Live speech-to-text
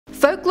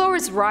Folklore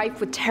is rife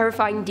with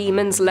terrifying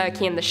demons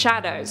lurking in the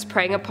shadows,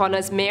 preying upon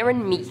us mere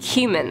and meek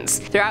humans.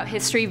 Throughout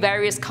history,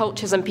 various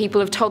cultures and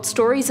people have told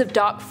stories of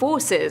dark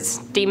forces,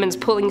 demons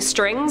pulling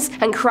strings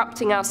and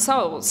corrupting our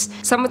souls.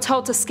 Some were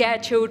told to scare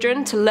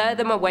children, to lure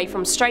them away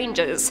from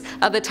strangers.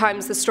 Other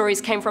times the stories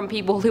came from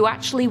people who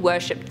actually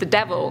worshipped the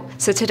devil.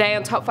 So today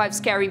on Top 5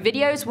 Scary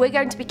Videos, we're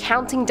going to be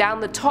counting down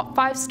the top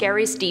 5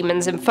 scariest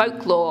demons in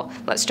folklore.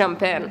 Let's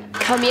jump in.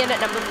 Coming in at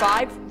number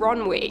 5,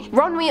 Ronwy.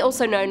 Ronwy,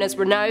 also known as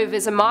Renove,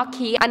 is a Marquis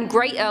and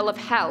Great Earl of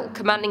Hell,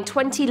 commanding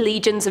 20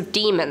 legions of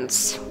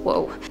demons.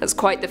 Whoa, that's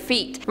quite the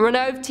feat.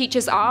 Renove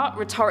teaches art,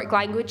 rhetoric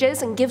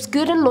languages, and gives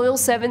good and loyal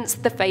servants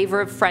the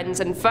favour of friends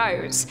and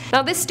foes.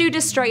 Now this dude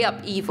is straight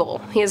up evil.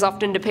 He is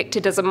often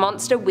depicted as a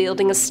monster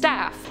wielding a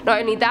staff. Not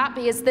only that,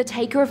 but he is the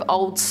taker of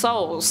old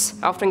souls,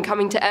 often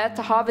coming to Earth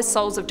to harvest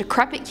souls of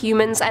decrepit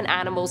humans and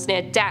animals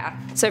near death.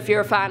 So if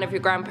you're a fan of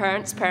your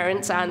grandparents,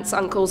 parents, aunts,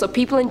 uncles, or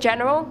people in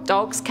general,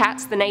 dogs,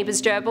 cats, the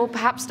neighbour's gerbil,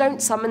 perhaps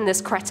don't summon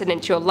this cretin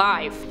into your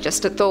life.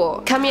 Just a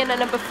thought. Coming in at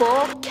number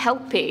 4,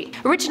 Kelpie.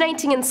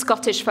 Originating in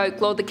Scottish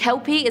folklore, the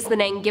Kelpie is the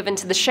name given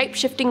to the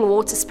shape-shifting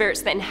water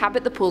spirits that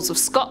inhabit the pools of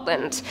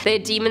Scotland. They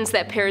are demons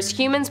that appear as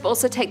humans but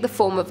also take the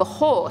form of a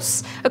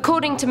horse.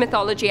 According to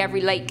mythology, every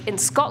lake in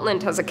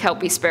Scotland has a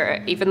Kelpie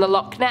spirit, even the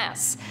Loch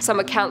Ness. Some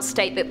accounts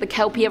state that the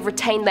Kelpie have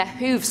retained their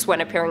hooves when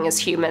appearing as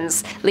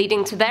humans,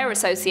 leading to their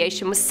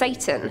association with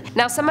Satan.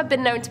 Now some have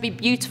been known to be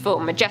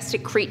beautiful,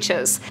 majestic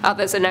creatures.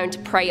 Others are known to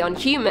prey on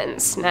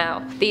humans.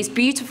 Now, these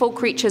beautiful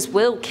creatures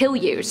will kill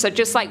you, so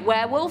just like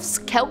werewolves,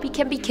 Kelpie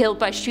can be killed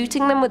by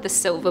shooting them with a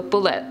silver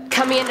bullet.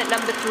 Coming in at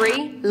number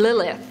 3,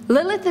 Lilith.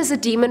 Lilith is a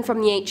demon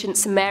from the ancient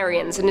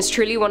Sumerians and is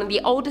truly one of the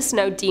oldest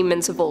known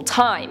demons of all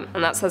time,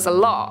 and that says a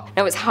lot.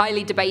 Now it's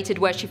highly debated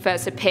where she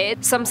first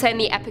appeared. Some say in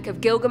the Epic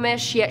of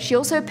Gilgamesh, yet she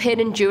also appeared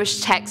in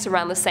Jewish texts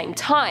around the same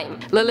time.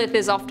 Lilith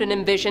is often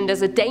envisioned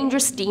as a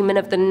dangerous demon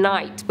of the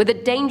night, with a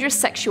dangerous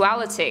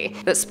sexuality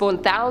that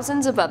spawned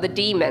thousands of other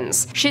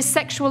demons. She is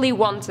sexually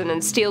wanton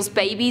and steals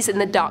babies in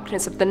the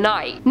darkness of the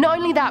night. Not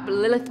only that, but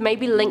Lilith may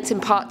be linked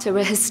in part to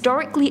a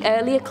historically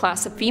earlier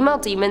class of female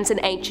demons in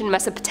ancient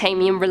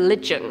Mesopotamian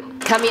religion.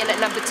 Coming in at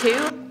number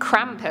 2,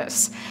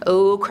 Krampus.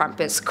 Oh,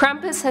 Krampus.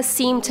 Krampus has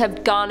seemed to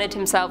have garnered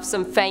himself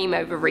some fame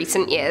over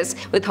recent years,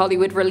 with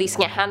Hollywood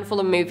releasing a handful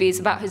of movies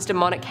about his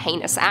demonic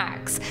heinous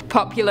acts.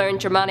 Popular in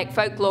Germanic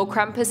folklore,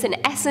 Krampus in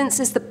essence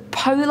is the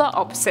polar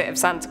opposite of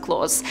Santa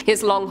Claus. He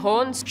has long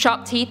horns,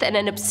 sharp teeth, and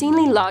an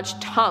obscenely large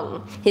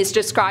tongue. He is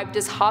described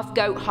as half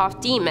goat,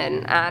 half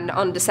demon, and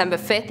on December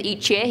 5th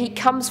each year he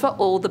comes for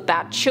all the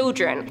bad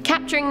children,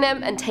 capturing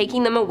them and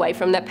taking them away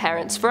from their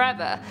parents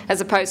forever, as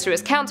opposed to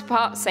his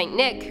counterpart, Saint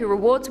Nick, who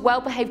rewards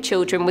well-behaved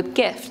children with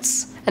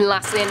gifts. And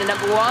lastly, in at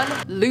number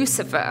 1,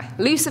 Lucifer.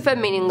 Lucifer,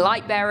 meaning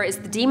light bearer, is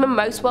the demon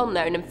most well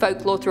known in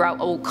folklore throughout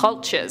all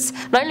cultures.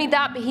 Not only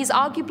that, but he's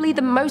arguably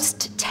the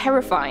most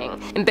terrifying.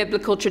 In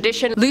biblical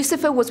tradition,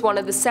 Lucifer was one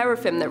of the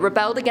seraphim that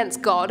rebelled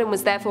against God and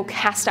was therefore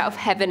cast out of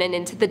heaven and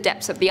into the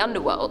depths of the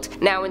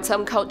underworld. Now in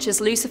some cultures,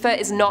 Lucifer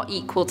is not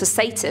equal to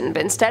Satan,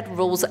 but instead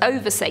rules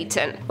over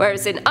Satan,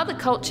 whereas in other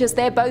cultures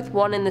they are both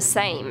one and the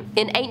same.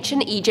 In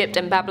ancient Egypt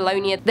and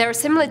Babylonia, there are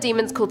similar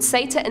demons called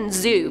Satyr and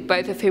Zu,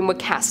 both of whom were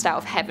cast out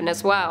of heaven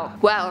as well.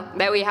 Well,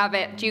 there we have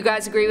it. Do you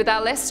guys agree with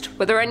our list?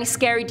 Were there any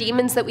scary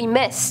demons that we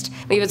missed?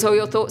 Leave us all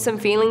your thoughts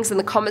and feelings in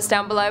the comments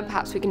down below, and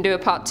perhaps we can do a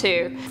part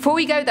 2. Before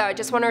we go though, I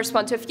just want to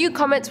respond to a few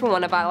comments from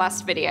one of our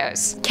last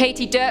videos.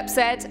 Katie Derp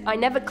said, "I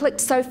never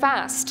clicked so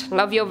fast.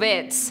 Love your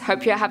vids.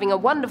 Hope you're having a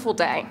wonderful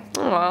day."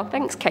 Aw,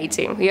 thanks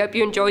Katie. We hope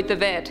you enjoyed the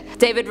vid.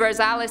 David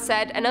Rosales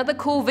said, "Another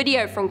cool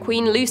video from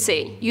Queen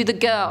Lucy. You the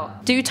girl.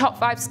 Do top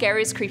 5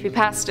 scariest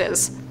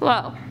creepypastas."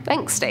 Well,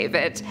 thanks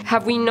David.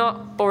 Have we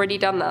not already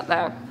done that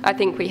though? I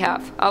think we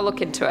have. I'll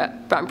look into it,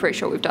 but I'm pretty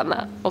sure we've done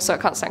that. Also, I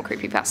can't stand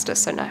creepypastas,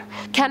 so no.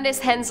 Candice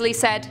Hensley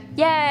said,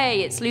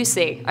 "Yay, it's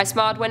Lucy. I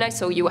smiled when I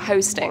saw you were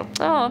hosting."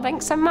 Oh,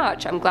 thanks so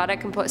much. I'm glad I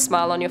can put a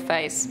smile on your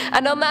face.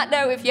 And on that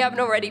note, if you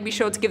haven't already, be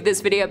sure to give this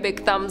video a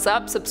big thumbs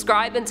up,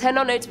 subscribe, and turn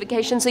on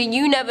notifications so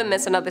you never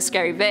miss another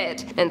scary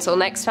vid. Until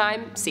next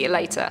time, see you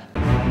later.